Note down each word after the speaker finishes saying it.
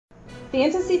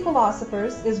Fantasy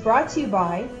Philosophers is brought to you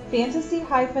by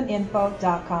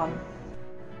fantasy-info.com.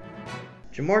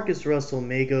 JaMarcus Russell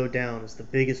may go down as the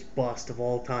biggest bust of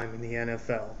all time in the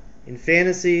NFL. In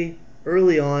fantasy,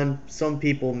 early on, some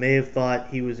people may have thought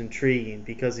he was intriguing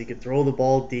because he could throw the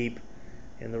ball deep,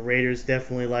 and the Raiders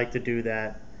definitely like to do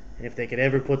that. And if they could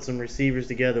ever put some receivers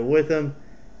together with him,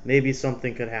 maybe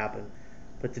something could happen.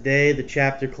 But today, the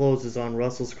chapter closes on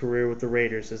Russell's career with the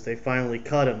Raiders as they finally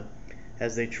cut him,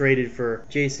 as they traded for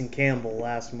Jason Campbell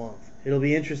last month. It'll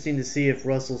be interesting to see if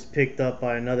Russell's picked up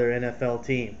by another NFL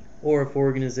team, or if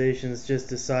organizations just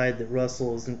decide that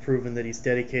Russell isn't proven that he's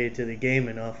dedicated to the game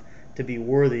enough to be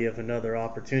worthy of another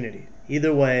opportunity.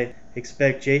 Either way,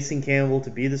 expect Jason Campbell to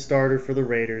be the starter for the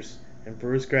Raiders, and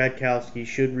Bruce Gradkowski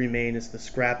should remain as the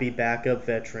scrappy backup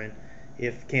veteran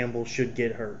if Campbell should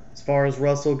get hurt. As far as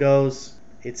Russell goes,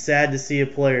 it's sad to see a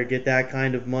player get that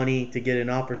kind of money to get an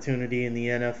opportunity in the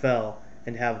NFL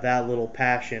and have that little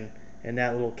passion and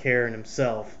that little care in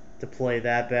himself to play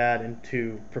that bad and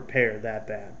to prepare that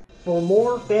bad. For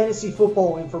more fantasy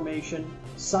football information,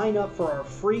 sign up for our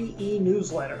free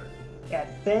e-newsletter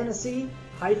at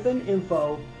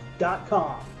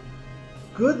fantasy-info.com.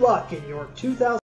 Good luck in your 2000